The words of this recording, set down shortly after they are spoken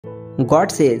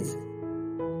God says,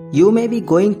 you may be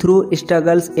going through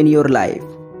struggles in your life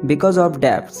because of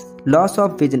debts, loss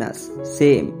of business,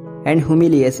 shame, and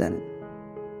humiliation.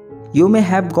 You may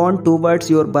have gone towards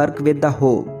your work with the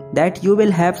hope that you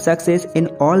will have success in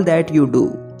all that you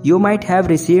do. You might have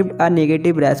received a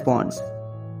negative response.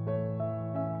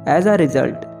 As a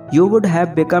result, you would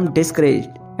have become discouraged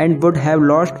and would have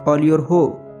lost all your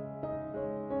hope.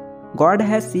 God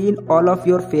has seen all of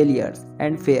your failures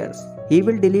and fears. He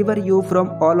will deliver you from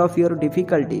all of your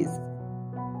difficulties.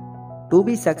 To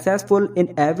be successful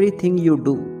in everything you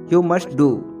do, you must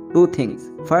do two things.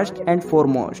 First and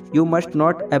foremost, you must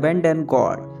not abandon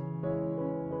God.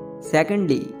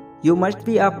 Secondly, you must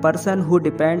be a person who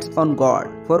depends on God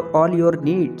for all your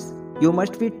needs. You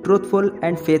must be truthful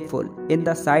and faithful in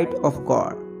the sight of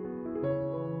God.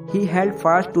 He held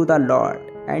fast to the Lord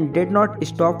and did not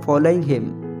stop following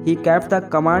him. He kept the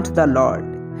commands the Lord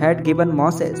had given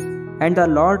Moses, and the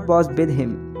Lord was with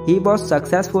him. He was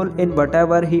successful in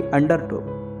whatever he undertook.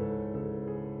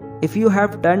 If you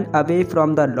have turned away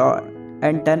from the Lord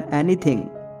and done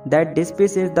anything that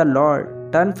displeases the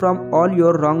Lord, turn from all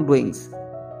your wrongdoings.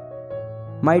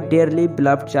 My dearly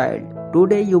beloved child,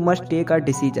 today you must take a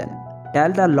decision.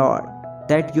 Tell the Lord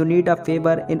that you need a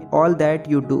favor in all that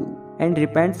you do and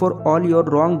repent for all your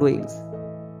wrongdoings.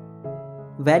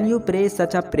 When you pray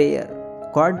such a prayer,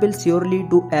 God will surely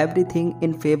do everything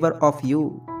in favor of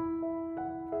you.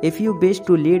 If you wish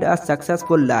to lead a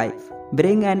successful life,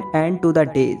 bring an end to the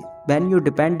days when you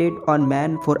depended on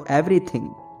man for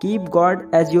everything. Keep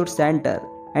God as your center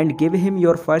and give him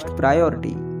your first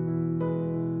priority.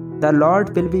 The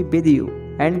Lord will be with you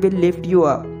and will lift you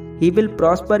up. He will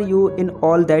prosper you in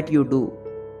all that you do.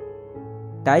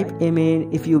 Type Amen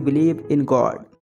if you believe in God.